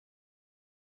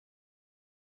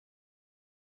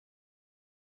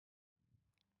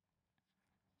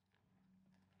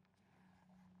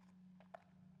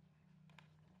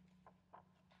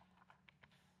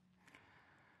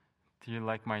Do you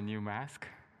like my new mask?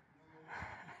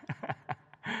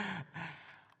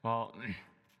 Well,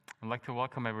 I'd like to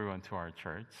welcome everyone to our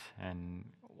church, and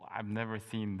I've never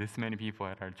seen this many people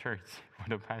at our church for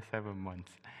the past 7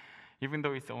 months. Even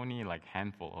though it's only like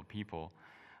handful of people,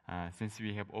 since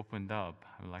we have opened up,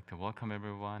 I would like to welcome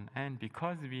everyone. And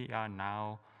because we are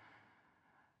now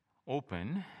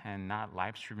open and not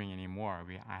live streaming anymore,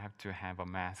 I have to have a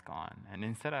mask on. And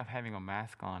instead of having a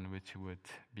mask on, which would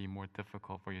be more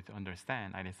difficult for you to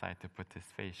understand, I decided to put this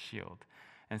face shield.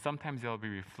 And sometimes there'll be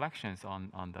reflections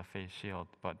on the face shield,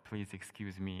 but please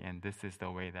excuse me, and this is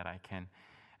the way that I can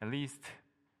at least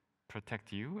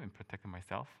protect you and protect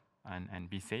myself and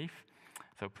be safe.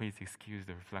 So please excuse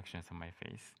the reflections on my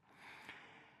face.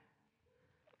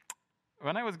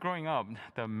 When I was growing up,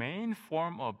 the main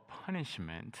form of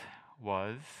punishment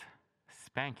was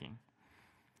spanking.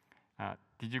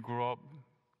 Did you grow up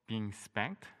being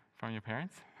spanked from your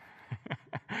parents?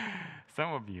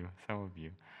 Some of you.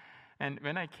 And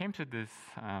when I came to this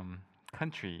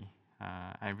country,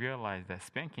 I realized that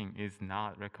spanking is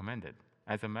not recommended.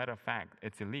 As a matter of fact,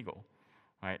 it's illegal,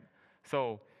 right?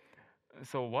 So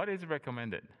what is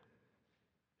recommended?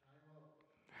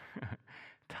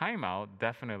 Timeout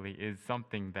definitely is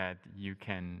something that you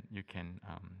can.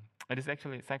 It is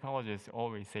actually, psychologists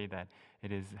always say that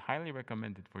it is highly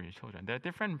recommended for your children. There are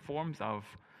different forms of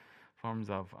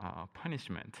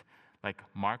punishment, like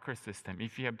marker system.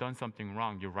 If you have done something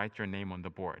wrong, you write your name on the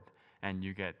board, and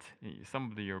you get some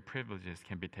of your privileges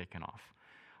can be taken off.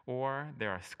 Or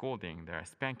there are scolding, there are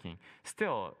spanking.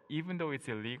 Still, even though it's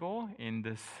illegal in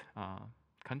this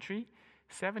country,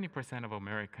 70% of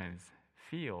Americans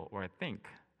feel or think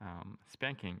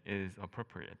spanking is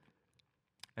appropriate.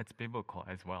 It's biblical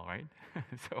as well, right?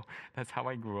 So that's how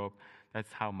I grew up.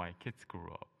 That's how my kids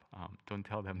grew up. Don't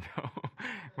tell them no,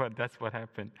 but that's what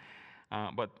happened.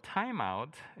 But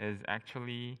timeout is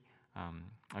actually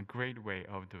a great way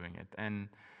of doing it, and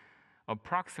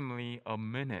approximately a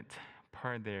minute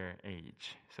per their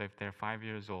age. So if they're 5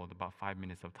 years old, about 5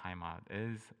 minutes of timeout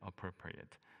is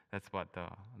appropriate. That's what the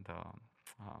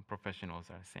professionals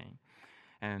are saying.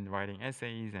 And writing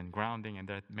essays and grounding, and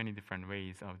there are many different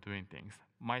ways of doing things.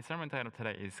 My sermon title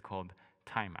today is called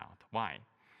Timeout. Why?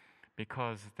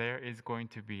 Because there is going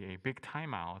to be a big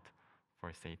timeout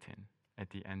for Satan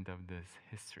at the end of this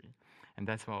history. And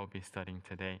that's what we'll be studying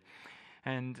today.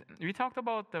 And we talked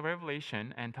about the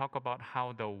Revelation and talk about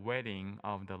how the wedding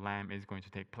of the Lamb is going to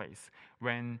take place.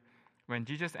 When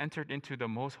Jesus entered into the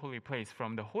most holy place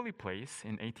from the holy place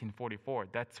in 1844,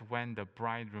 that's when the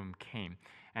bridegroom came.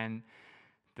 And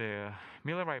the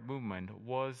Millerite movement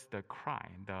was the cry,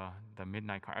 the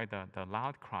midnight cry, the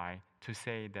loud cry to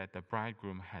say that the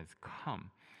bridegroom has come.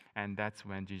 And that's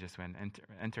when Jesus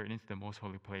entered into the most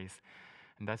holy place.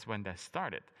 And that's when that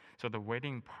started. So the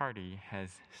wedding party has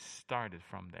started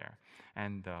from there.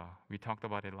 And we talked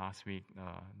about it last week.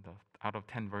 Out of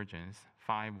 10 virgins,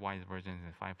 5 wise virgins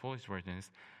and 5 foolish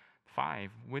virgins, 5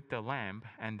 with the lamp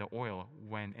and the oil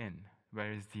went in,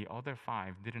 whereas the other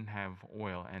 5 didn't have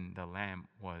oil and the lamp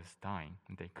was dying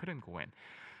and they couldn't go in.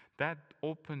 That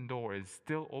open door is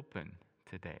still open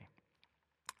today.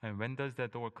 And when does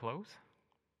that door close?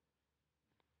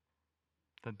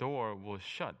 The door will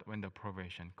shut when the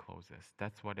probation closes.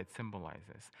 That's what it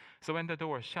symbolizes. So when the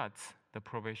door shuts, the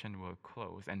probation will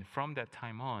close. And from that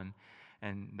time on,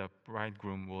 and the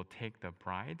bridegroom will take the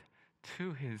bride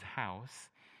to his house,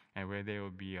 and where there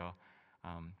will be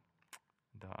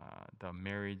the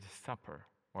marriage supper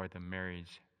or the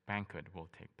marriage banquet will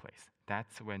take place.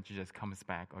 That's when Jesus comes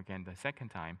back again the second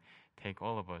time, take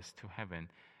all of us to heaven.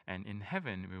 And in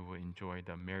heaven, we will enjoy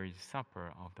the marriage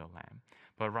supper of the Lamb.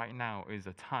 But right now is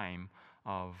a time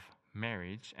of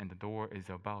marriage, and the door is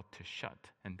about to shut.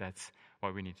 And that's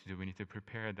what we need to do. We need to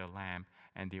prepare the lamp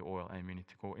and the oil, and we need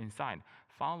to go inside.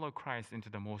 Follow Christ into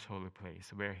the most holy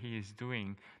place, where he is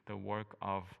doing the work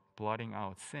of blotting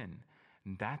out sin.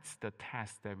 And that's the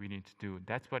task that we need to do.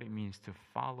 That's what it means to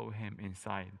follow him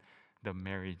inside the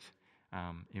marriage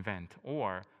event,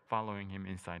 or following him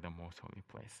inside the most holy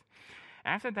place.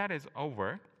 After that is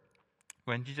over,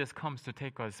 when Jesus comes to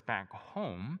take us back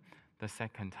home the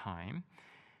second time,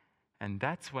 and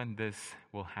that's when this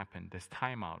will happen, this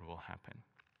timeout will happen.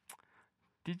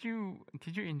 Did you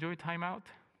enjoy timeout?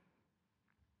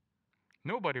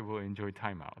 Nobody will enjoy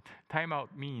timeout. Timeout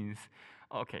means,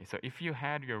 okay, so if you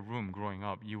had your room growing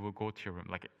up, you will go to your room,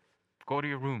 like go to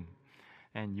your room,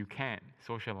 and you can't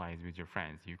socialize with your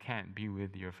friends. You can't be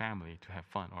with your family to have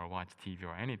fun or watch TV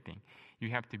or anything. You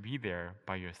have to be there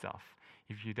by yourself.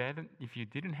 If you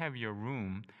didn't have your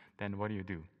room, then what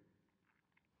do?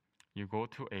 You go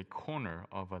to a corner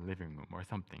of a living room or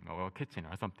something, or a kitchen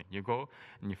or something. You go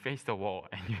and you face the wall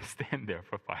and you stand there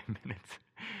for 5 minutes.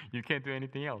 You can't do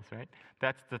anything else, right?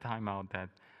 That's the timeout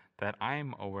that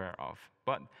I'm aware of.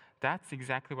 But that's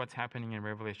exactly what's happening in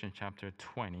Revelation chapter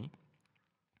 20.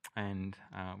 And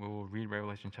we will read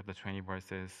Revelation chapter 20,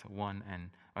 verses 1 and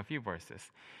a few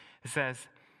verses. It says,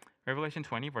 Revelation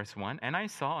 20, verse 1, "And I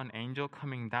saw an angel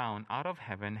coming down out of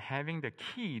heaven, having the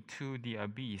key to the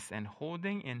abyss, and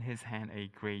holding in his hand a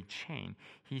great chain.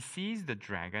 He seized the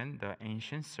dragon, the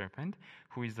ancient serpent,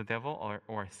 who is the devil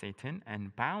or Satan,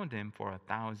 and bound him for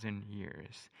 1,000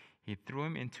 years. He threw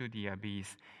him into the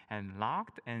abyss and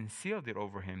locked and sealed it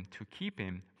over him to keep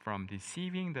him from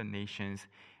deceiving the nations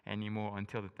anymore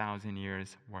until the 1,000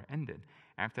 years were ended.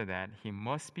 After that, he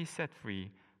must be set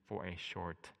free for a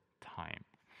short time."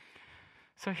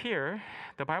 So here,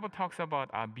 the Bible talks about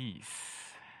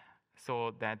abyss,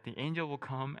 so that the angel will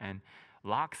come and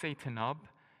lock Satan up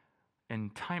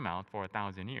in timeout for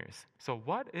 1,000 years. So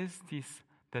what is this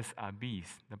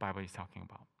abyss the Bible is talking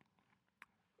about?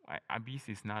 Abyss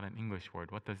is not an English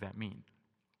word. What does that mean?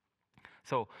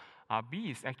 So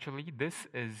abyss, actually, this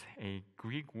is a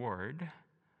Greek word.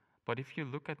 But if you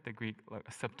look at the Greek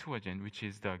Septuagint, which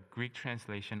is the Greek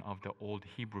translation of the old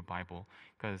Hebrew Bible,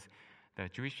 because the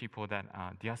Jewish people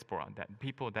that diaspora, that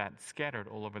people that scattered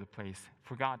all over the place,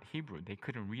 forgot Hebrew. They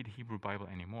couldn't read Hebrew Bible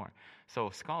anymore. So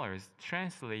scholars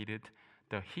translated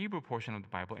the Hebrew portion of the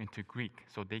Bible into Greek,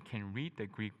 so they can read the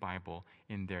Greek Bible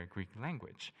in their Greek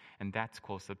language. And that's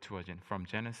called Septuagint. From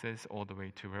Genesis all the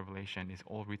way to Revelation is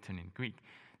all written in Greek.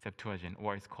 Septuagint,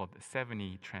 or it's called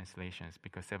 70 translations,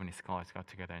 because 70 scholars got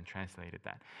together and translated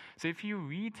that. So if you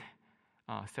read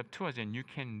Septuagint, you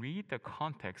can read the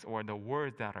context or the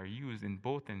words that are used in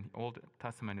both in Old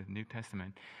Testament and New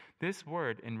Testament. This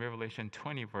word in Revelation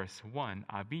 20, verse 1,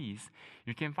 abyss,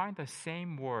 you can find the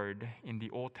same word in the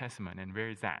Old Testament. And where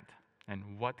is that?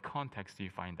 And what context do you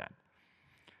find that?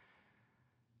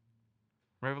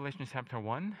 Revelation chapter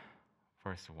 1,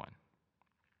 verse 1.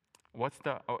 What's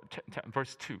the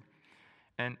verse 2?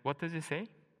 And what does it say?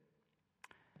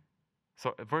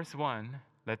 So verse 1,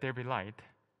 "Let there be light,"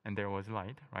 and there was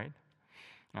light, right?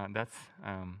 That's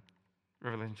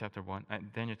Revelation chapter 1,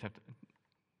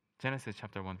 Genesis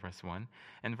chapter 1, verse 1.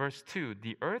 And verse 2,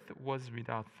 "The earth was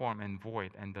without form and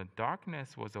void, and the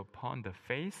darkness was upon the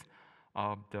face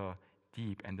of the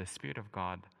deep, and the Spirit of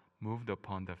God moved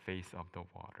upon the face of the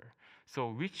water." So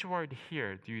which word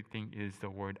here do you think is the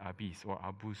word abyss or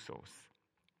abusos?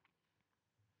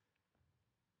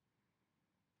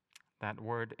 That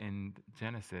word in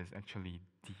Genesis actually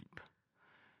deep.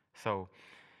 So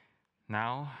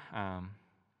now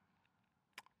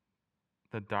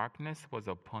the darkness was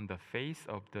upon the face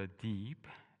of the deep,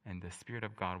 and the Spirit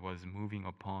of God was moving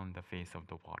upon the face of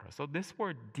the water. So this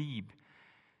word deep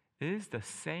is the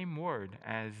same word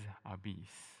as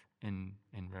abyss in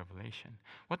Revelation.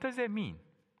 What does that mean?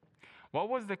 What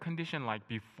was the condition like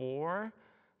before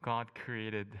God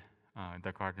created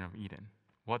the Garden of Eden?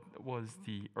 What was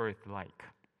the earth like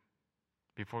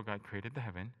before God created the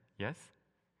heaven? Yes?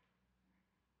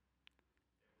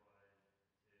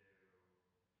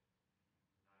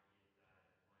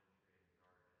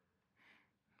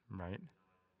 Right?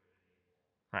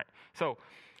 Right. So,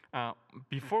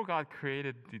 before God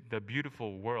created the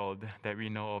beautiful world that we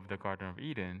know of the Garden of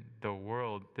Eden, the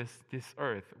world, this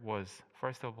earth was,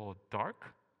 first of all,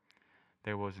 dark.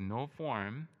 There was no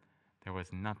form. There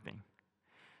was nothing.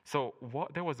 So,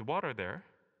 there was water there,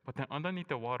 but then underneath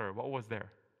the water, what was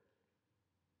there?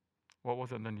 What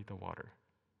was underneath the water?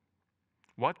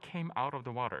 What came out of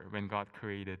the water when God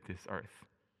created this earth?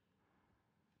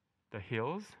 The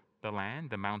hills, the land,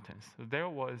 the mountains. So there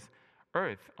was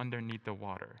earth underneath the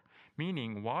water,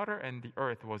 meaning water and the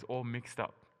earth was all mixed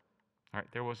up. Right?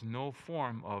 There was no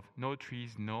form of no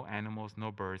trees, no animals,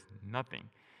 no birds, nothing.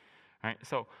 Right?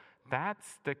 So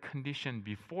that's the condition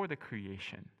before the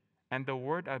creation. And the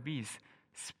word abyss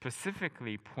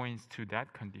specifically points to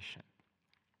that condition.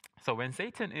 So when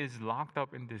Satan is locked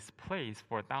up in this place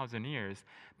for 1,000 years,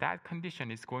 that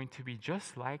condition is going to be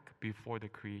just like before the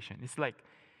creation. It's like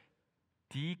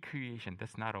decreation.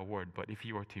 That's not a word, but if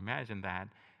you were to imagine that,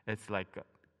 it's like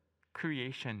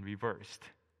creation reversed.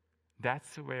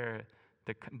 That's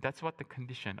what the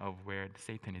condition of where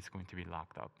Satan is going to be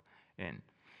locked up in.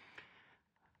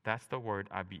 That's the word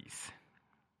abyss.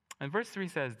 And verse 3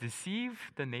 says,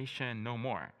 "Deceive the nation no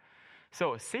more."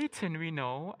 So Satan we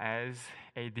know as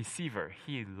a deceiver.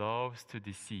 He loves to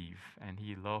deceive and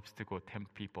he loves to go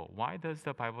tempt people. Why does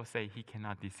the Bible say he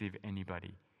cannot deceive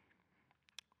anybody?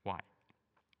 Why?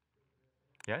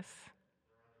 Yes?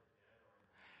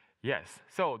 Yes.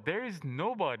 So there is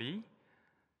nobody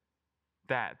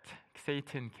that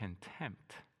Satan can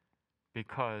tempt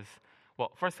because,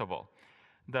 well, first of all,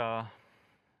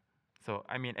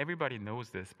 everybody knows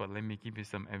this, but let me give you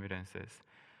some evidences.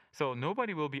 So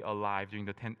nobody will be alive during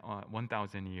the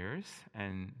 1,000 years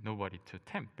and nobody to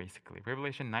tempt, basically.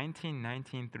 Revelation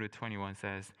 19:19 through 21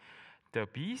 says, the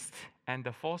beast and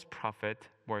the false prophet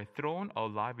were thrown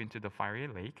alive into the fiery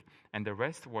lake, and the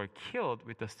rest were killed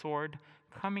with the sword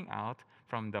coming out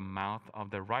from the mouth of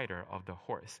the rider of the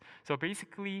horse. So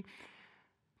basically,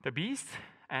 the beast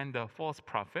and the false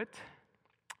prophet,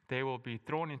 they will be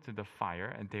thrown into the fire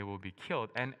and they will be killed.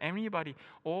 And anybody,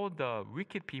 all the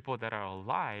wicked people that are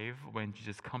alive when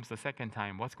Jesus comes the second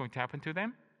time, what's going to happen to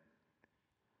them?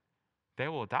 They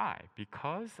will die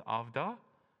because of the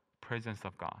presence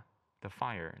of God, the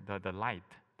fire, the light,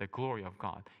 the glory of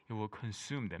God. It will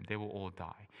consume them. They will all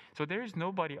die. So there is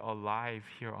nobody alive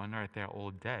here on earth. They're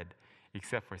all dead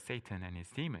except for Satan and his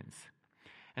demons.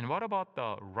 And what about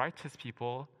the righteous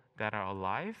people that are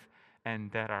alive and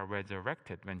that are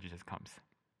resurrected when Jesus comes?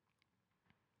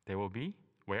 They will be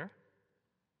where?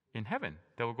 In heaven.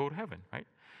 They will go to heaven, right?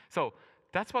 So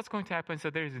that's what's going to happen. So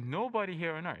there is nobody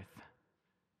here on earth.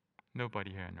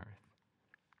 Nobody here on earth.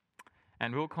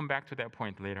 And we'll come back to that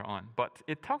point later on. But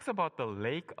it talks about the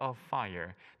lake of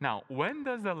fire. Now, when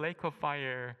does the lake of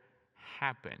fire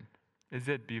happen? Is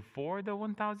it before the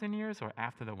 1,000 years or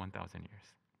after the 1,000 years?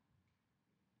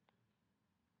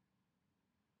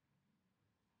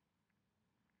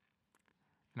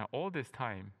 Now, all this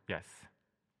time, yes.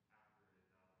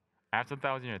 After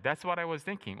 1,000 years. That's what I was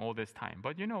thinking all this time.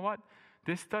 But you know what?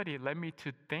 This study led me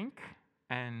to think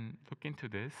and look into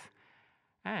this.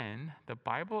 And the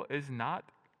Bible is not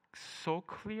so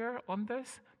clear on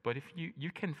this, but if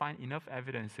you can find enough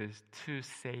evidences to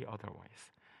say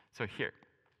otherwise. So here,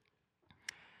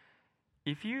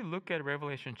 if you look at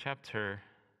Revelation chapter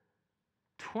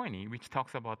 20, which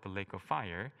talks about the lake of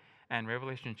fire, and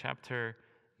Revelation chapter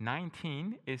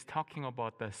 19 is talking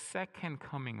about the second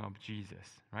coming of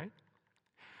Jesus, right?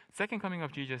 Second coming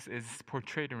of Jesus is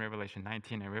portrayed in Revelation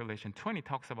 19, and Revelation 20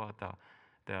 talks about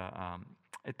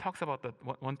it talks about the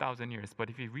 1,000 years, but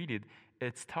if you read it,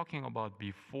 it's talking about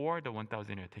before the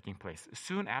 1,000 years taking place,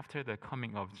 soon after the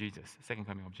coming of Jesus, second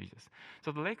coming of Jesus.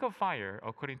 So the lake of fire,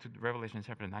 according to Revelation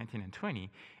chapter 19 and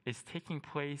 20, is taking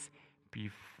place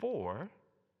before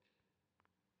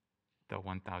the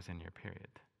 1,000 year period,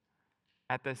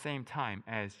 at the same time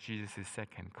as Jesus'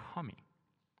 second coming.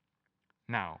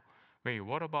 Now, wait,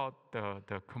 what about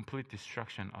the complete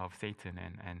destruction of Satan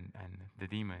and the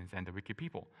demons and the wicked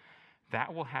people?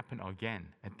 That will happen again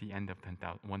at the end of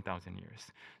 1,000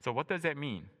 years. So what does that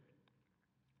mean?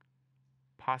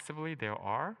 Possibly there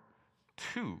are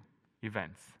two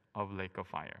events of lake of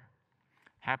fire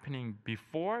happening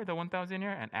before the 1,000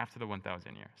 year and after the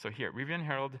 1,000 year. So here, Review and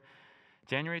Herald,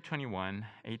 January 21,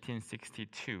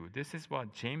 1862. This is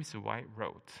what James White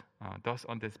wrote, thus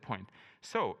on this point.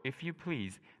 So, if you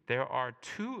please, there are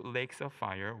two lakes of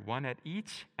fire, one at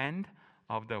each end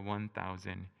of the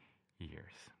 1,000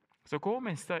 years. So go home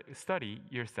and study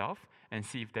yourself and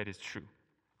see if that is true.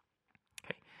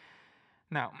 Okay.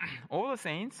 Now, all the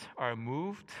saints are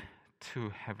moved to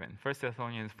heaven. 1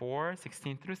 Thessalonians 4,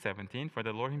 16 through 17. For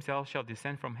the Lord himself shall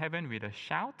descend from heaven with a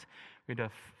shout, with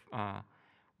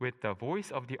the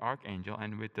voice of the archangel,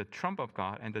 and with the trump of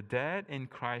God, and the dead in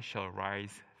Christ shall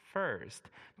rise first.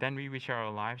 Then we which are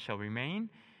alive shall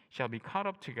be caught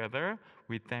up together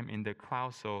with them in the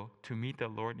clouds, so to meet the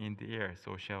Lord in the air.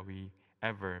 So shall we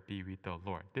ever be with the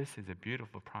Lord. This is a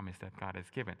beautiful promise that God has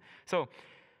given. So,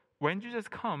 when Jesus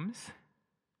comes,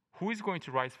 who is going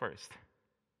to rise first?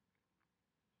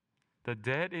 The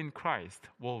dead in Christ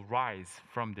will rise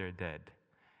from their dead.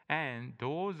 And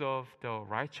those of the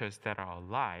righteous that are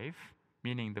alive,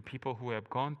 meaning the people who have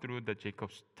gone through the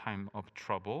Jacob's time of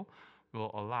trouble,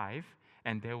 will alive,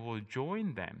 and they will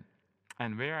join them.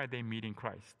 And where are they meeting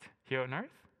Christ? Here on earth?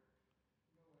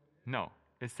 No.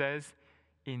 It says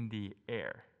in the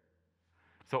air.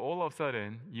 So all of a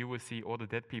sudden, you will see all the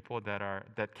dead people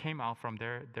that came out from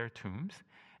their tombs,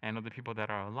 and all the people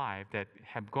that are alive that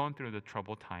have gone through the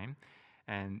troubled time,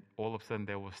 and all of a sudden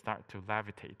they will start to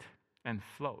levitate and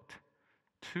float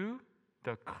to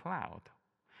the cloud.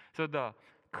 So the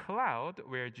cloud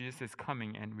where Jesus is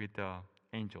coming and with the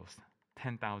angels,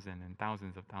 10,000 and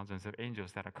thousands of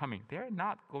angels that are coming, they're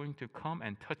not going to come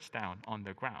and touch down on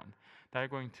the ground. They're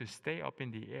going to stay up in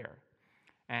the air.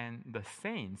 And the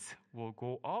saints will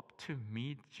go up to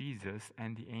meet Jesus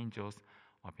and the angels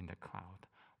up in the cloud,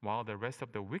 while the rest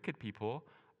of the wicked people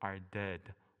are dead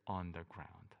on the ground.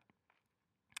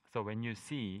 So when you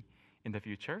see in the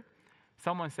future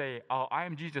someone say, "Oh, I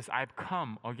am Jesus, I've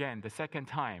come again the second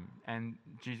time," and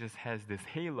Jesus has this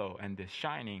halo and this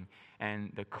shining,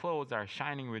 and the clothes are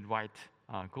shining with white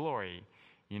glory,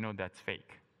 you know that's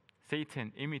fake.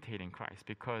 Satan imitating Christ,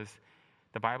 because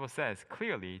the Bible says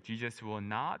clearly Jesus will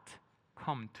not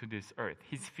come to this earth.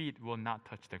 His feet will not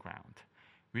touch the ground.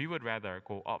 We would rather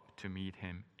go up to meet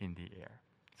him in the air.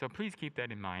 So please keep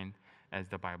that in mind as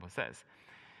the Bible says.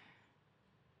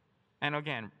 And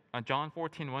again, John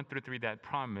 14, 1 through 3, that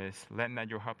promise, "Let not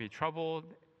your heart be troubled.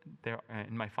 There,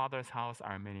 in my Father's house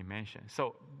are many mansions."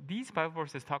 So these Bible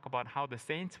verses talk about how the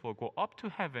saints will go up to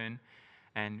heaven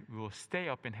and will stay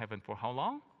up in heaven for how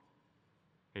long?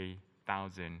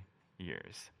 1,000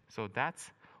 years. So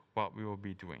that's what we will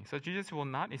be doing. So Jesus will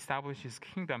not establish his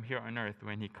kingdom here on earth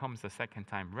when he comes the second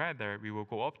time. Rather, we will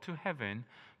go up to heaven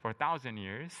for 1,000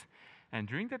 years. And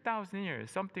during the 1,000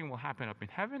 years, something will happen up in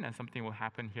heaven and something will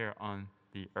happen here on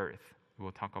the earth.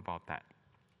 We'll talk about that.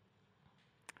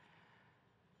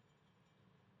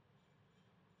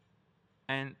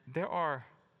 And there are,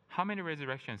 how many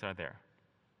resurrections are there?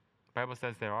 The Bible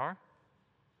says there are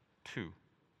 2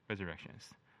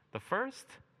 resurrections. The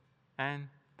first and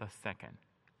the second.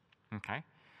 Okay?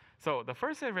 So the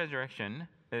first resurrection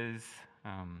is,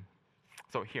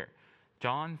 so here,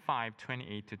 John 5,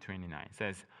 28 to 29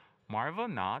 says, "Marvel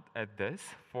not at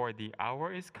this, for the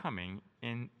hour is coming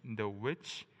in the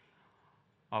which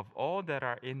of all that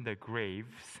are in the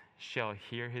graves shall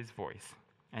hear his voice,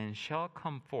 and shall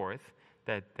come forth,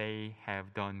 that they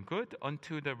have done good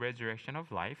unto the resurrection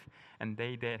of life, and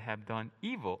they that have done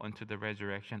evil unto the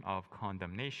resurrection of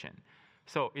condemnation."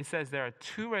 So it says there are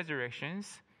 2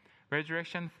 resurrections.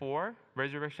 Resurrection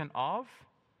of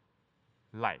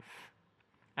life,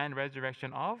 and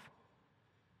resurrection of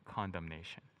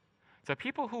condemnation. So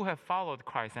people who have followed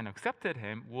Christ and accepted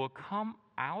him will come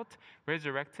out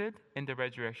resurrected in the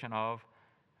resurrection of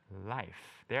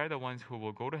life. They are the ones who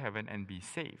will go to heaven and be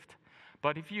saved.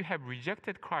 But if you have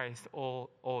rejected Christ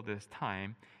all this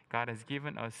time, God has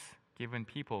given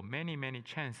people many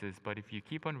chances, but if you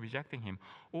keep on rejecting him,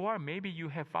 or maybe you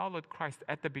have followed Christ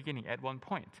at the beginning at one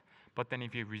point, but then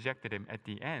if you rejected him at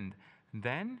the end,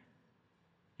 then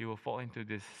you will fall into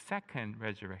this second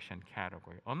resurrection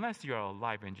category, unless you are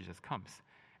alive when Jesus comes,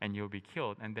 and you'll be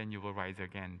killed, and then you will rise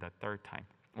again the third time,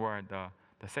 or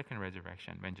the second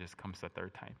resurrection when Jesus comes the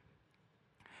third time.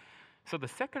 So the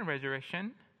second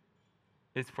resurrection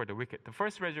is for the wicked. The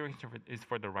first resurrection is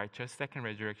for the righteous. Second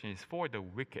resurrection is for the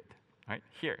wicked. Right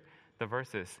here, the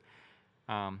verses.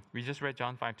 We just read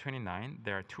John 5:29.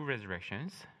 There are 2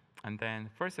 resurrections, and then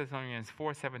 1 Thessalonians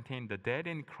 4:17. The dead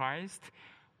in Christ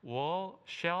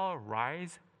shall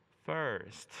rise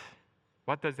first.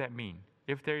 What does that mean?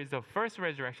 If there is a first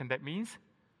resurrection, that means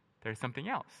there is something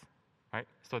else, right?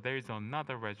 So there is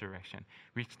another resurrection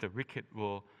which the wicked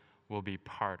will be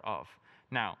part of.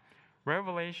 Now,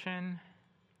 Revelation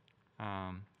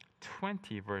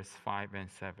 20, verse 5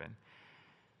 and 7.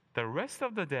 "The rest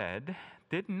of the dead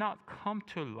did not come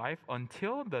to life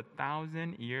until the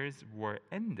 1,000 years were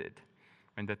ended.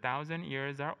 When the 1,000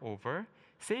 years are over,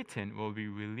 Satan will be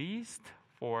released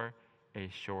for a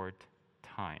short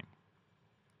time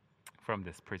from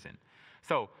this prison."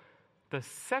 So, the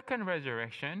second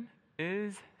resurrection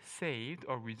is saved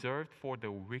or reserved for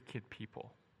the wicked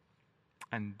people.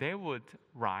 And they would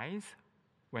rise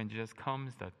when Jesus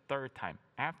comes the third time,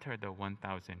 after the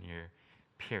 1,000-year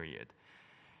period.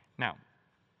 Now,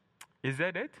 is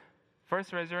that it?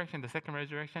 First resurrection, the second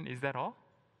resurrection, is that all?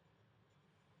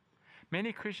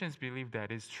 Many Christians believe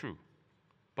that is true.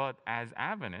 But as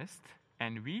Adventists,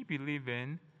 and we believe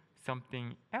in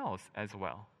something else as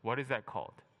well. What is that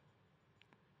called?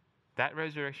 That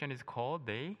resurrection is called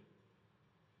the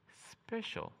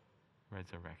special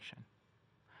resurrection.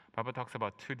 Bible talks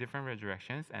about 2 different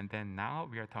resurrections, and then now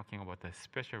we are talking about the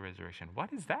special resurrection.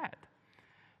 What is that?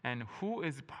 And who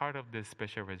is part of this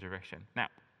special resurrection? Now,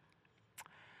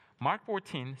 Mark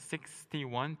 14,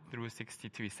 61 through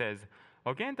 62 says,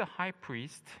 "Again the high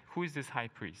priest," who is this high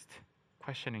priest?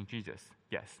 Questioning Jesus.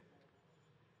 Yes.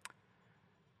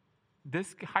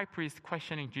 This high priest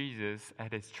questioning Jesus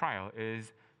at his trial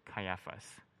is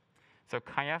Caiaphas. So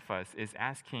Caiaphas is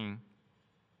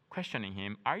questioning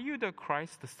him, "Are you the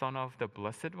Christ, the Son of the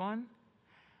Blessed One?"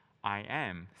 "I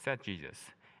am," said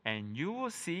Jesus. "And you will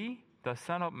see the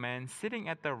Son of Man sitting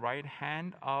at the right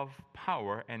hand of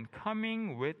power and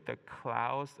coming with the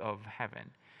clouds of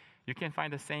heaven." You can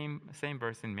find the same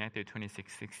verse in Matthew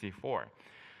 26:64.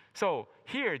 So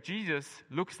here Jesus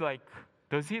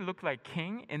does he look like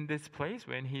king in this place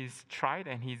when he's tried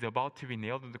and he's about to be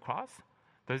nailed to the cross?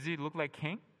 Does he look like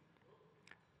king?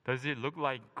 Does he look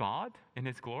like God in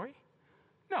his glory?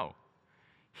 No.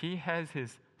 He has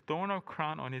his thorn of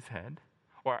crown on his head,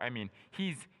 or I mean,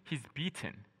 he's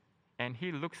beaten, and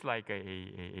he looks like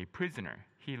a prisoner.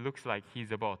 He looks like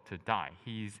he's about to die.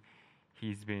 He's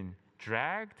been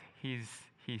dragged.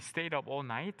 He stayed up all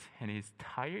night, and he's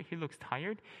tired. He looks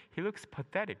tired. He looks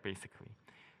pathetic, basically.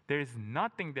 There's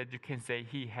nothing that you can say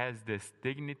he has this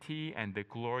dignity and the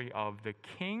glory of the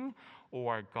king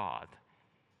or God.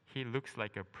 He looks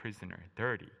like a prisoner,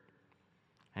 dirty,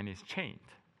 and he's chained.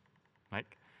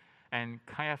 Like, and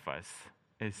Caiaphas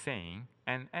is saying,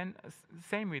 and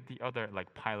same with the other,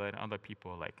 like Pilate and other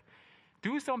people, like,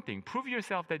 do something, prove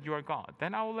yourself that you are God,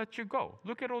 then I will let you go.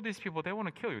 Look at all these people, they want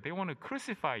to kill you, they want to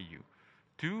crucify you.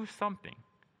 Do something.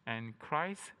 And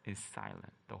Christ is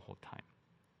silent the whole time.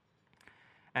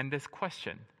 And this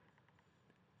question,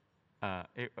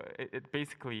 it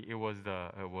was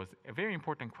a very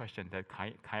important question that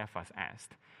Caiaphas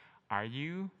asked. Are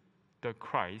you the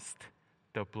Christ,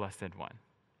 the Blessed One?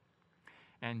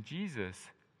 And Jesus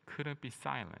couldn't be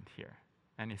silent here.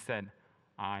 And he said,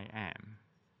 I am.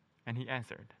 And he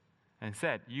answered and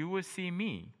said, you will see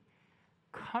me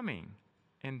coming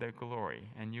in the glory,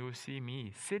 and you will see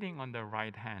me sitting on the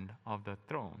right hand of the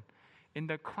throne in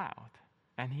the cloud.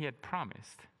 And he had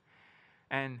promised.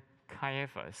 And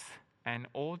Caiaphas and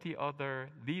all the other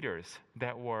leaders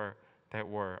that were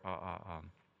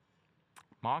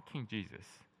mocking Jesus,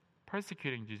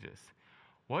 persecuting Jesus,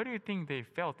 what do you think they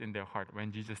felt in their heart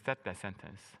when Jesus said that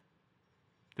sentence?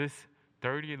 This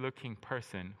dirty-looking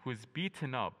person who's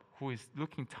beaten up, who is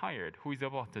looking tired, who is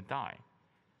about to die.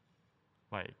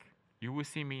 Like, you will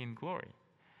see me in glory.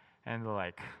 And they're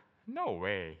like, no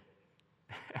way.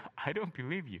 I don't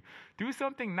believe you. Do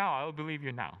something now, I'll believe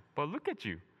you now. But look at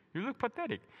you. You look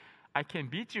pathetic. I can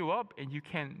beat you up and you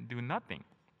can do nothing.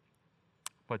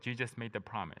 But Jesus made the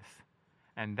promise.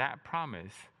 And that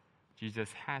promise,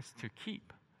 Jesus has to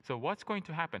keep. So what's going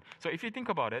to happen? So if you think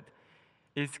about it,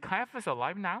 is Caiaphas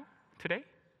alive now, today?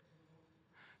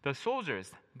 The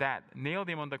soldiers that nailed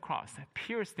him on the cross,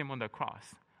 pierced him on the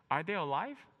cross, are they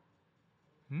alive?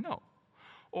 No.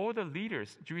 All the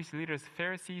leaders, Jewish leaders,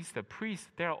 Pharisees, the priests,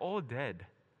 they're all dead.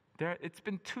 It's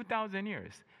been 2,000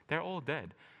 years. They're all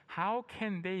dead. How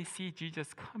can they see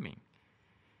Jesus coming?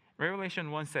 Revelation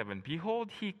 1:7, behold,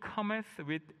 he cometh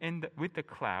with the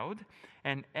cloud,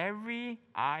 and every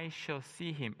eye shall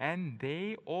see him, and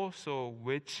they also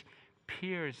which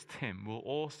pierced him will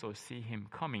also see him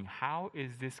coming. How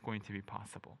is this going to be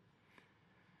possible?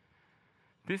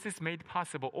 This is made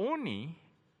possible only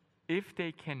if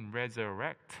they can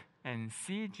resurrect and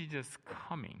see Jesus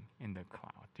coming in the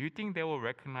cloud. Do you think they will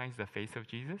recognize the face of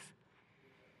Jesus?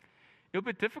 It'll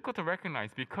be difficult to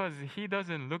recognize because he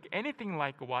doesn't look anything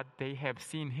like what they have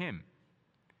seen him.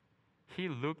 He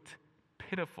looked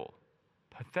pitiful,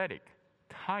 pathetic,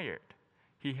 tired.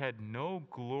 He had no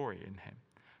glory in him.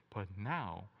 But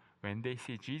now, when they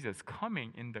see Jesus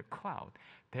coming in the cloud,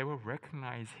 they will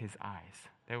recognize his eyes.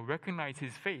 They will recognize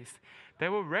his face. They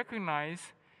will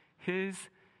recognize the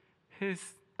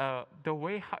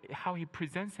way how he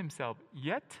presents himself.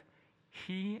 Yet,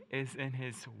 he is in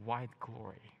his white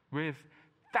glory with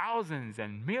thousands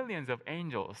and millions of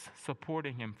angels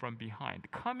supporting him from behind,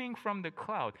 coming from the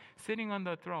cloud, sitting on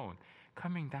the throne,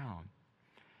 coming down.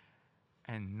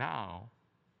 And now,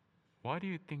 what do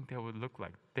you think they would look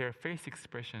like? Their face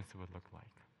expressions would look like.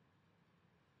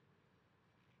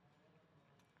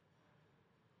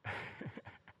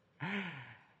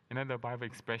 You know the Bible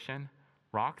expression,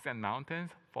 rocks and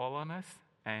mountains fall on us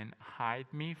and hide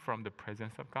me from the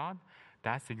presence of God?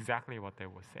 That's exactly what they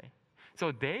will say.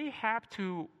 So they have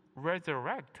to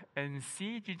resurrect and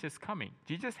see Jesus coming.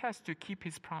 Jesus has to keep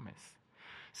his promise.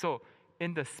 So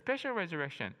in the special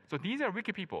resurrection, so these are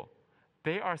wicked people.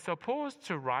 They are supposed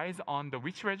to rise on the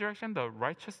which resurrection?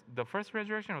 The first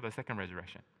resurrection or the second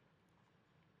resurrection?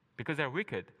 Because they're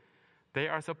wicked. They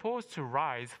are supposed to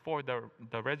rise for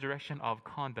the resurrection of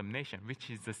condemnation, which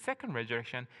is the second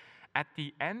resurrection at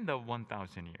the end of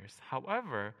 1,000 years.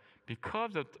 However,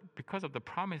 because of the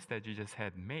promise that Jesus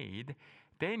had made,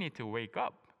 they need to wake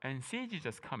up and see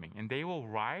Jesus coming. And they will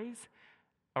rise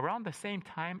around the same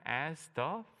time as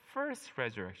the first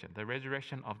resurrection, the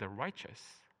resurrection of the righteous.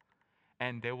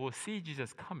 And they will see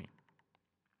Jesus coming.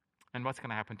 And what's going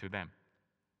to happen to them?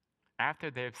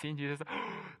 After they have seen Jesus,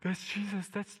 oh, that's Jesus,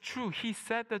 that's true. He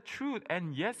said the truth.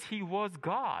 And yes, he was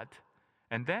God.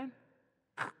 And then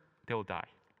they will die.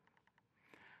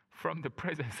 From the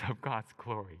presence of God's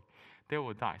glory, they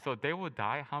will die. So they will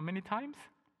die how many times?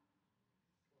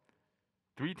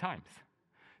 3 times.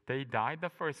 They died the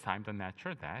first time, the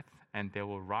natural death, and they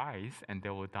will rise and they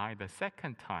will die the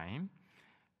second time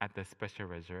at the special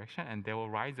resurrection, and they will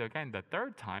rise again the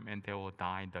third time, and they will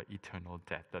die the eternal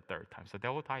death the third time. So they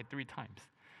will die 3 times.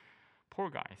 Poor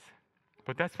guys.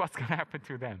 But that's what's going to happen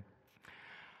to them.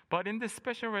 But in this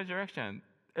special resurrection,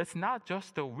 it's not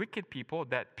just the wicked people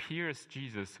that pierce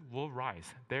Jesus will rise.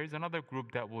 There is another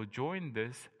group that will join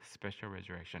this special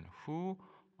resurrection. Who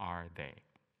are they?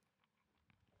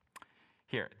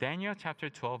 Here, Daniel chapter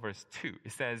 12, verse 2,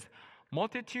 it says,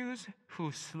 multitudes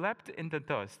who slept in the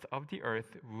dust of the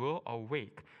earth will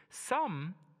awake,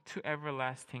 some to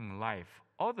everlasting life,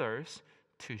 others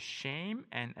to shame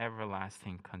and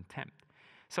everlasting contempt.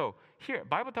 So here,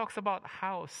 Bible talks about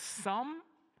how some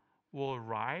will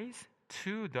rise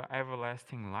to the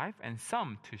everlasting life and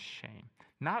some to shame.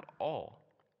 Not all.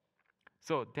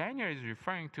 So Daniel is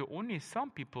referring to only some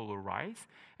people will rise,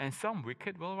 and some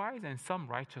wicked will rise, and some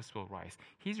righteous will rise.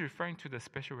 He's referring to the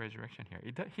special resurrection here.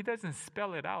 He doesn't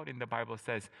spell it out in the Bible,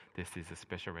 says this is a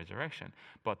special resurrection,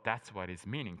 but that's what it's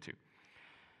meaning to.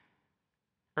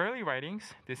 Early writings,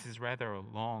 this is rather a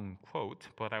long quote,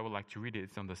 but I would like to read it.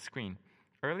 It's on the screen.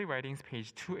 Early writings,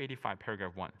 page 285,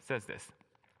 paragraph 1, says this.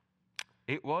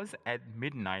 It was at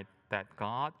midnight that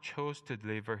God chose to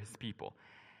deliver his people.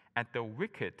 As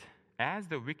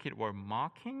the wicked were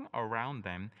mocking around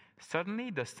them, suddenly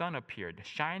the sun appeared,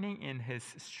 shining in his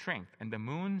strength, and the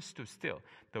moon stood still.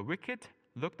 The wicked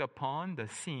looked upon the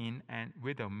scene and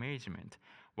with amazement,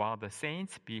 while the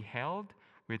saints beheld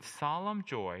with solemn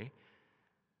joy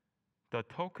the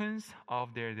tokens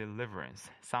of their deliverance.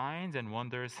 Signs and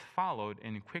wonders followed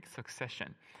in quick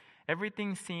succession.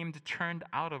 Everything seemed turned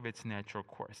out of its natural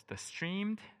course. The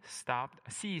stream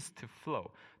ceased to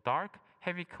flow. Dark,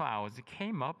 heavy clouds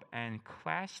came up and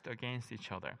clashed against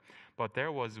each other. But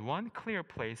there was one clear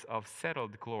place of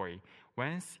settled glory,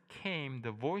 whence came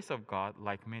the voice of God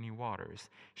like many waters,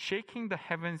 shaking the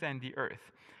heavens and the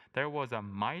earth. There was a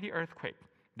mighty earthquake.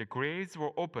 The graves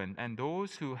were opened, and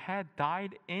those who had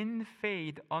died in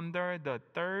faith under the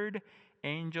third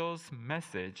angel's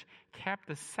message, kept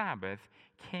the Sabbath,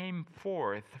 came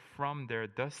forth from their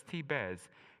dusty beds,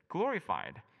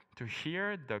 glorified, to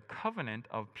hear the covenant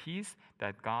of peace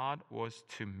that God was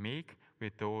to make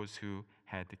with those who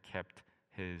had kept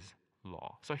his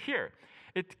law. So here,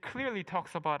 it clearly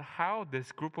talks about how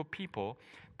this group of people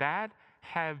that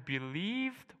have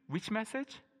believed which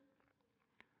message?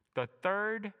 The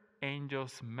third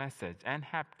angel's message, and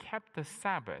have kept the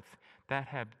Sabbath, that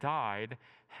have died,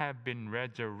 have been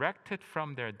resurrected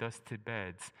from their dusty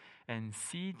beds and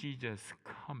see Jesus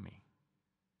coming.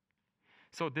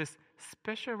 So this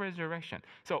special resurrection.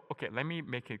 So, okay, let me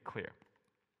make it clear.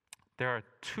 There are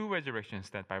 2 resurrections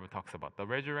that Bible talks about. The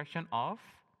resurrection of,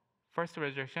 first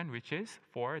resurrection, which is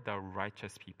for the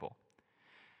righteous people.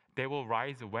 They will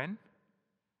rise when?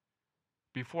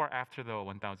 Before or after the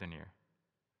 1,000 year?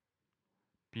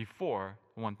 Before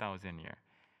 1,000 year,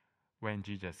 when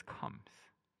Jesus comes.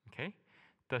 Okay?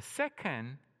 The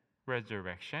second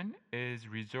resurrection is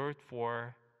reserved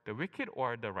for the wicked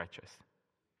or the righteous?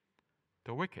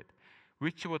 The wicked,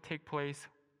 which will take place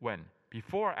when?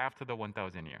 Before or after the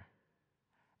 1,000 year?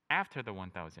 After the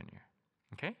 1,000 year.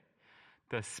 Okay?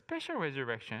 The special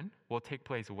resurrection will take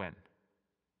place when?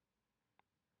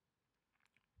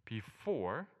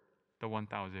 Before the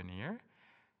 1,000 year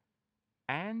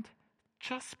and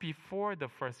just before the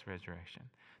first resurrection.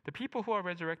 The people who are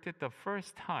resurrected the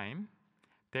first time,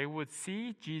 they would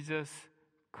see Jesus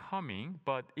coming,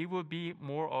 but it will be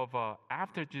more of a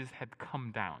after Jesus had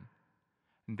come down,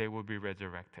 they will be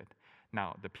resurrected.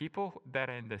 Now, the people that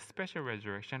are in the special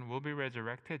resurrection will be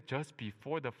resurrected just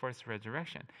before the first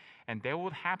resurrection, and they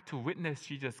would have to witness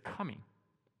Jesus coming.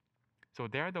 So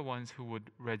they are the ones who would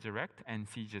resurrect and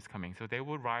see Jesus coming. So they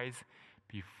will rise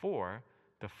before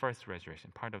the first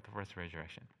resurrection, part of the first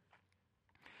resurrection.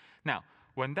 Now,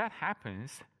 when that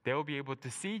happens, they will be able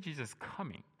to see Jesus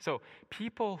coming. So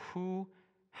people who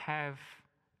have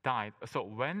died, so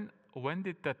when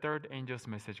did the third angel's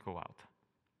message go out?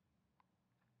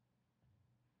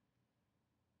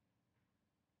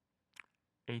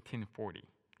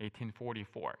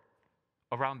 1844,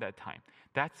 around that time.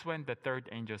 That's when the third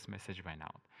angel's message went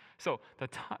out. So the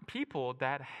people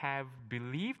that have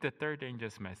believed the third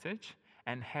angel's message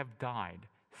and have died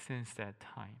since that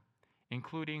time,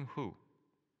 including who?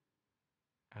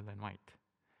 Ellen White.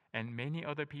 And many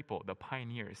other people, the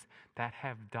pioneers that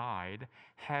have died,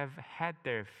 have had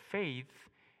their faith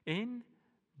in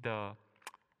the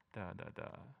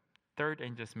third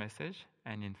angel's message,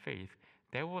 and in faith,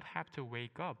 they would have to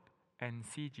wake up and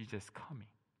see Jesus coming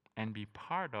and be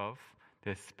part of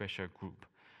this special group.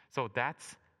 So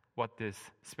that's what this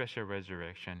special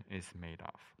resurrection is made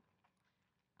of.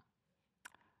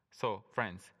 So,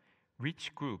 friends,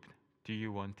 which group do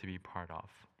you want to be part of?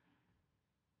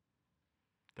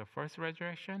 The first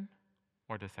resurrection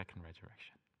or the second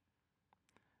resurrection?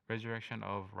 Resurrection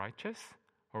of righteous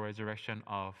or resurrection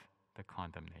of the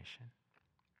condemnation?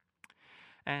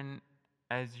 And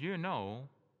as you know,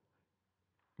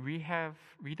 we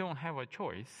don't have a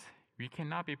choice. We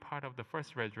cannot be part of the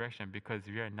first resurrection because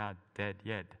we are not dead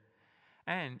yet.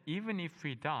 And even if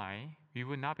we die, we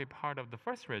will not be part of the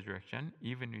first resurrection.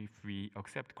 Even if we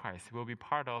accept Christ, we'll be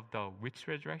part of the which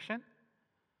resurrection?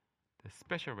 The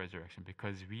special resurrection,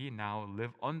 because we now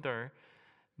live under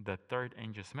the third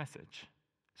angel's message.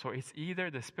 So it's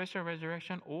either the special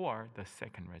resurrection or the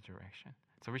second resurrection.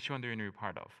 So which one do you want to be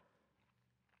part of?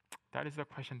 That is the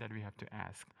question that we have to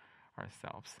ask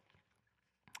ourselves.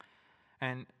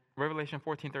 And Revelation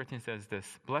 14:13 says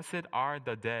this: "Blessed are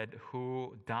the dead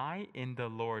who die in the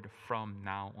Lord from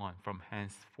now on," from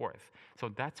henceforth. So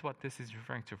that's what this is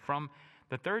referring to. From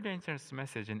the third angel's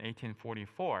message in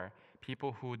 1844,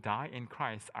 people who die in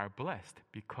Christ are blessed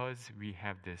because we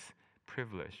have this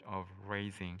privilege of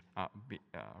rising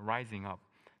up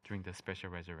during the special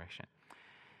resurrection.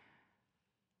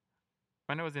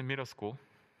 When I was in middle school,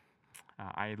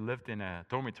 I lived in a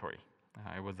dormitory.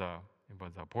 It was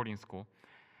a boarding school,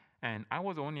 and I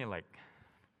was only like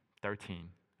 13,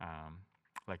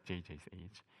 like JJ's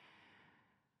age.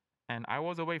 And I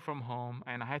was away from home,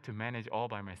 and I had to manage all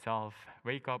by myself,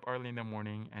 wake up early in the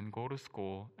morning and go to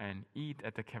school and eat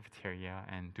at the cafeteria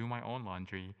and do my own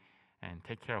laundry and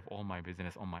take care of all my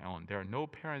business on my own. There are no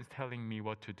parents telling me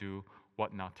what to do,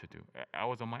 what not to do. I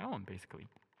was on my own, basically.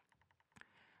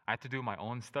 I had to do my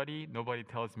own study. Nobody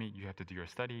tells me you have to do your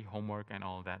study, homework, and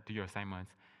all that, do your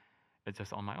assignments. It's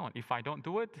just on my own. If I don't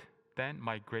do it, then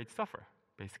my grades suffer,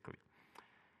 basically.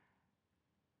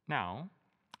 Now,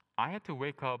 I had to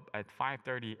wake up at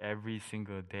 5:30 every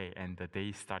single day, and the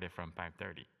day started from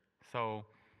 5:30. So,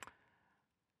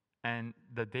 and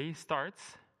the day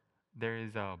starts, there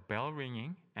is a bell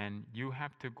ringing, and you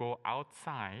have to go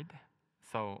outside.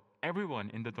 So everyone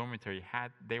in the dormitory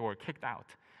they were kicked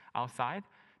out outside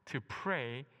to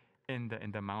pray in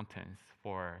the mountains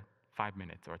for 5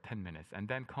 minutes or 10 minutes, and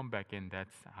then come back in.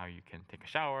 That's how you can take a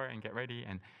shower and get ready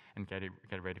and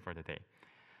get ready for the day.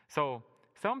 So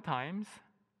sometimes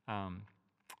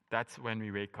that's when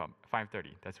we wake up,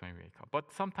 5:30. That's when we wake up.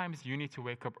 But sometimes you need to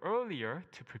wake up earlier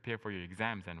to prepare for your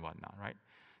exams and whatnot, right?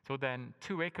 So then,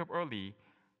 to wake up early,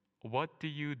 what do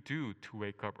you do to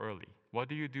wake up early? What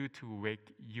do you do to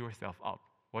wake yourself up?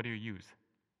 What do you use?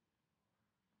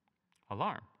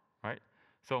 Alarm, right?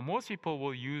 So most people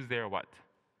will use their what?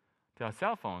 Their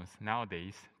cell phones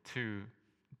nowadays to...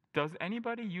 Does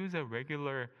anybody use a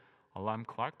regular alarm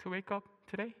clock to wake up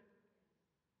today?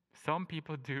 Some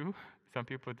people do. Some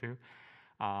people do.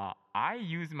 I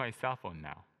use my cell phone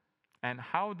now. And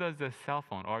how does the cell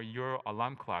phone or your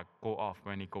alarm clock go off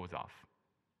when it goes off?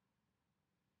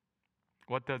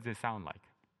 What does it sound like?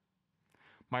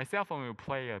 My cell phone will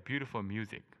play a beautiful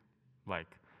music, like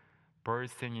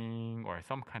birds singing or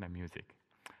some kind of music.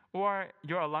 Or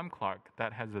your alarm clock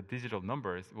that has the digital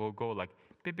numbers will go like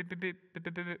beep, beep, beep, beep, beep,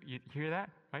 beep, beep. You hear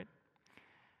that, right?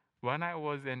 When I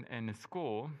was in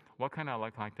school, what kind of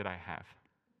alarm clock did I have?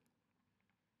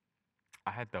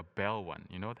 I had the bell one.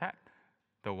 You know that?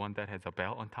 The one that has a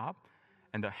bell on top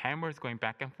and the hammers going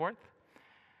back and forth.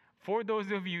 For those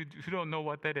of you who don't know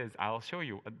what that is, I'll show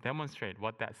you, demonstrate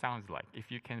what that sounds like.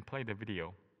 If you can play the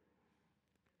video.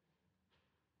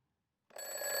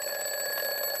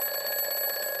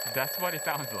 That's what it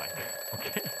sounds like,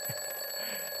 okay?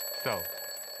 So,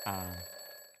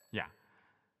 yeah.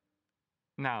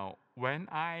 Now, when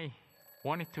I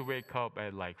wanted to wake up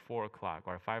at like 4 o'clock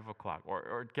or 5 o'clock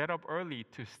or get up early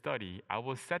to study, I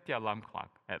will set the alarm clock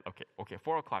at, okay,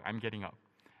 4 o'clock, I'm getting up.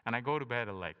 And I go to bed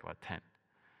at like, 10.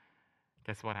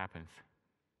 Guess what happens?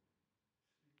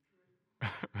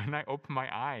 When I open my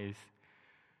eyes,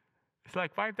 it's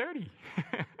like 5:30.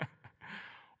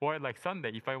 Or like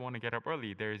Sunday, if I want to get up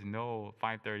early, there is no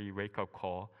 5:30 wake-up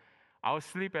call. I'll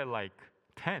sleep at like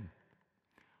 10.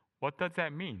 What does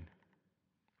that mean?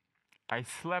 I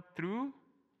slept through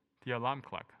the alarm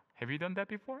clock. Have you done that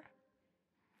before?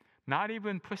 Not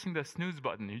even pushing the snooze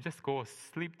button. You just go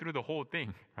sleep through the whole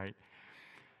thing, right?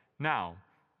 Now,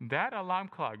 that alarm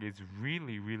clock is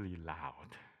really, really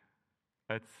loud.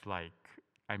 It's like,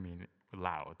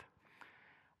 loud.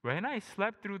 When I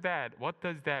slept through that, what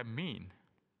does that mean?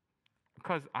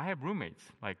 Because I have roommates,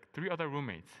 like 3 other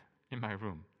roommates in my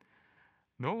room.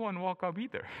 No one woke up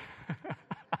either.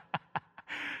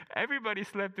 Everybody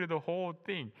slept through the whole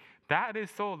thing. That is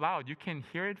so loud. You can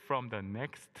hear it from the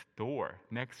next door,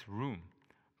 next room.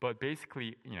 But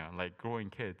basically, like growing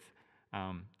kids,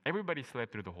 Everybody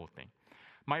slept through the whole thing.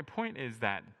 My point is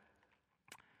that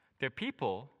the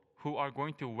people who are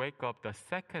going to wake up the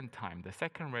second time, the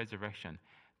second resurrection,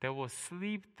 they will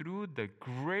sleep through the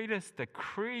greatest, the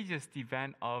craziest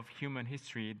event of human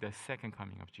history, the second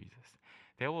coming of Jesus.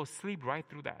 They will sleep right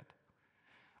through that.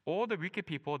 All the wicked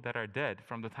people that are dead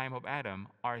from the time of Adam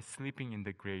are sleeping in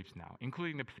the graves now,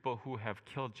 including the people who have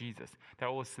killed Jesus. They're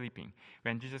all sleeping.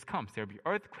 When Jesus comes, there will be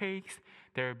earthquakes,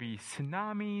 there will be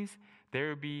tsunamis, there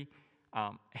will be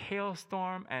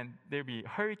hailstorm, and there will be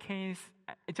hurricanes.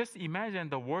 Just imagine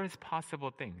the worst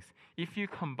possible things. If you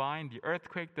combine the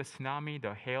earthquake, the tsunami,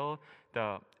 the hail,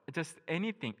 just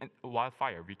anything, and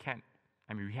wildfire, we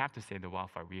have to say the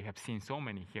wildfire. We have seen so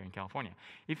many here in California.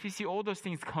 If you see all those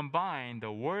things combined,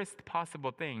 the worst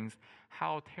possible things,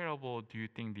 how terrible do you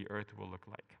think the earth will look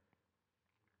like?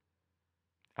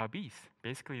 A beast.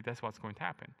 Basically, that's what's going to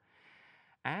happen.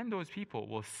 And those people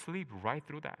will sleep right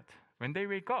through that. When they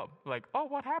wake up, like, oh,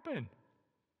 what happened?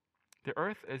 The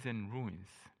earth is in ruins,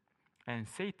 and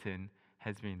Satan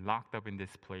has been locked up in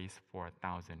this place for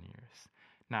 1,000 years.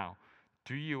 Now,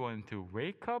 do you want to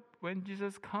wake up when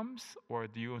Jesus comes, or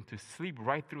do you want to sleep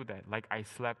right through that? Like I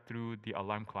slept through the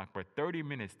alarm clock for 30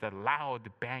 minutes, the loud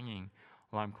banging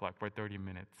alarm clock for 30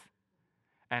 minutes.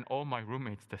 And all my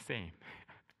roommates the same.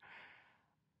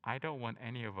 I don't want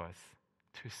any of us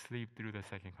to sleep through the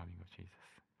second coming of Jesus.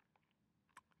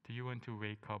 Do you want to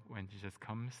wake up when Jesus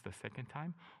comes the second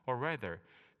time? Or rather,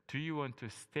 do you want to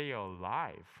stay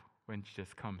alive when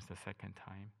Jesus comes the second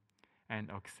time and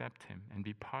accept him and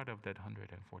be part of that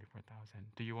 144,000?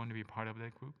 Do you want to be part of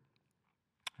that group?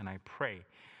 And I pray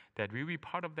that we be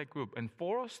part of that group. And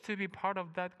for us to be part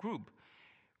of that group,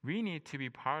 we need to be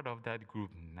part of that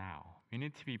group now. We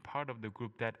need to be part of the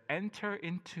group that enter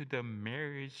into the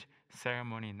marriage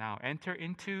ceremony now. Enter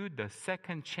into the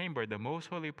second chamber, the most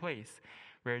holy place,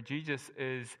 where Jesus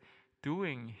is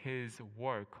doing his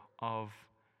work of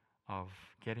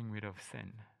getting rid of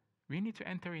sin. We need to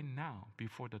enter in now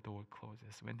before the door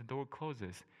closes. When the door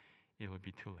closes, it will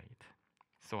be too late.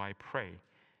 So I pray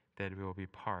that we will be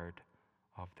part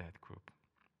of that group.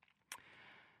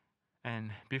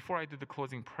 And before I do the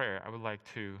closing prayer, I would like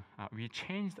to, we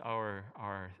changed our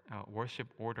worship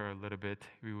order a little bit.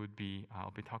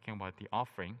 I'll be talking about the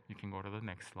offering. You can go to the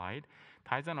next slide.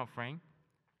 Tithes and offering.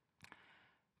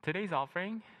 Today's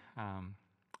offering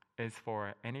is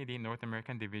for NAD North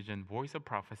American Division Voice of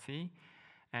Prophecy.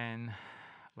 And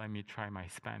let me try my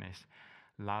Spanish.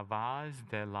 La Voz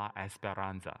de la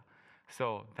Esperanza.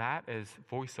 So that is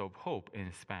Voice of Hope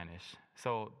in Spanish.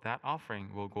 So that offering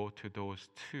will go to those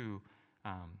two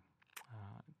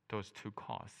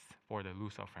costs for the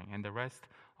loose offering. And the rest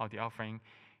of the offering,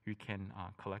 you can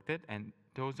collect it. And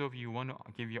those of you who want to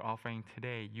give your offering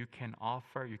today, you can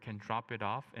drop it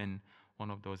off in one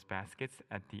of those baskets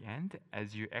at the end.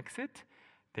 As you exit,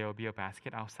 there will be a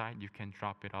basket outside. You can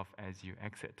drop it off as you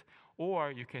exit.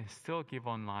 Or you can still give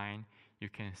online. You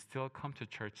can still come to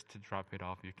church to drop it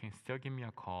off. You can still give me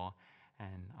a call,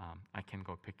 and I can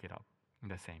go pick it up in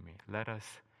the same way. Let us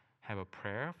have a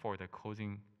prayer for the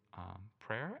closing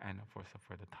prayer and for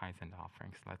the tithes and the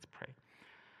offerings. Let's pray.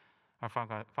 Our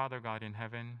Father God in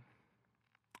heaven,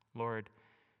 Lord,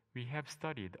 we have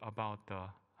studied about the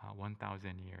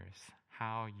 1,000 years,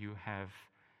 how you have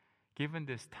given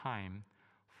this time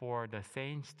for the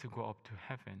saints to go up to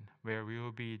heaven, where we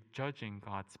will be judging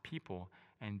God's people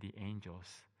and the angels.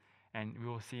 And we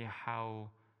will see how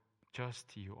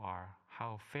just you are,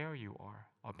 how fair you are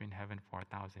up in heaven for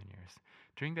 1,000 years.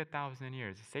 During that 1,000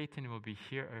 years, Satan will be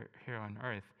here on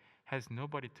earth, has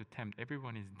nobody to tempt.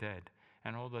 Everyone is dead.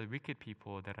 And all the wicked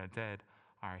people that are dead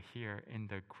are here in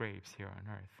the graves here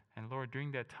on earth. And Lord,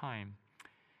 during that time,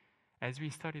 as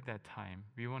we study that time,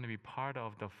 we want to be part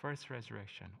of the first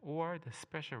resurrection or the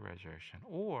special resurrection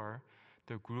or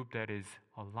the group that is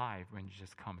alive when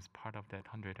Jesus comes, part of that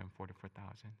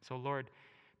 144,000. So Lord,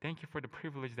 thank you for the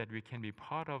privilege that we can be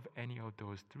part of any of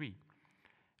those three.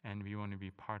 And we want to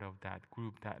be part of that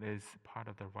group that is part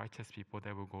of the righteous people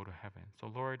that will go to heaven.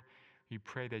 So Lord, we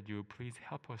pray that you please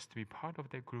help us to be part of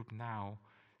that group now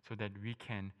so that we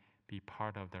can be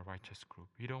part of the righteous group.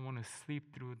 We don't want to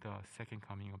sleep through the second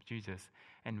coming of Jesus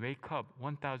and wake up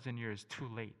 1,000 years too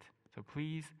late. So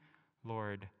please,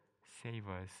 Lord, save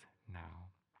us now.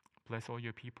 Bless all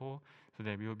your people so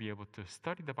that we will be able to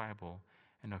study the Bible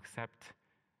and accept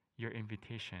your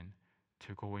invitation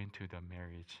to go into the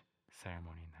marriage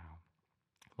ceremony now.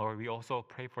 Lord, we also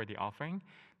pray for the offering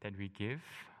that we give.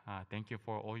 Thank you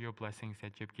for all your blessings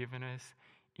that you've given us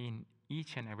in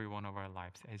each and every one of our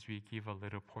lives. As we give a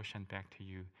little portion back to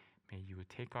you, may you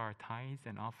take our tithes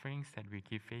and offerings that we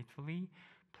give faithfully,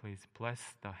 Please bless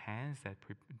the hands that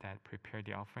prepare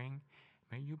the offering.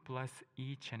 May you bless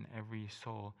each and every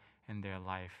soul in their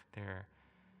life, their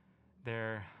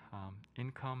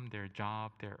income, their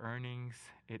job, their earnings.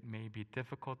 It may be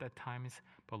difficult at times,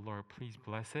 but Lord, please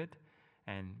bless it.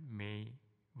 And may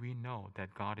we know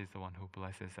that God is the one who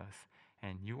blesses us,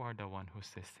 and you are the one who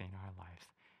sustains our lives.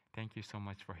 Thank you so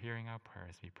much for hearing our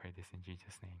prayers. We pray this in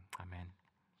Jesus' name. Amen.